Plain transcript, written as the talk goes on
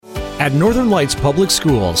At Northern Lights Public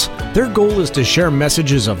Schools, their goal is to share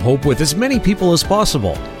messages of hope with as many people as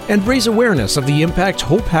possible and raise awareness of the impact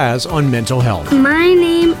hope has on mental health. My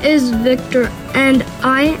name is Victor, and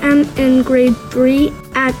I am in grade 3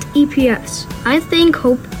 at EPS. I think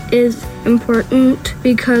hope is important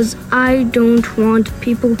because I don't want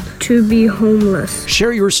people to be homeless.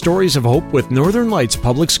 Share your stories of hope with Northern Lights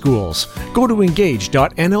Public Schools. Go to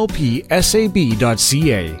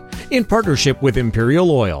engage.nlpsab.ca in partnership with Imperial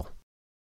Oil.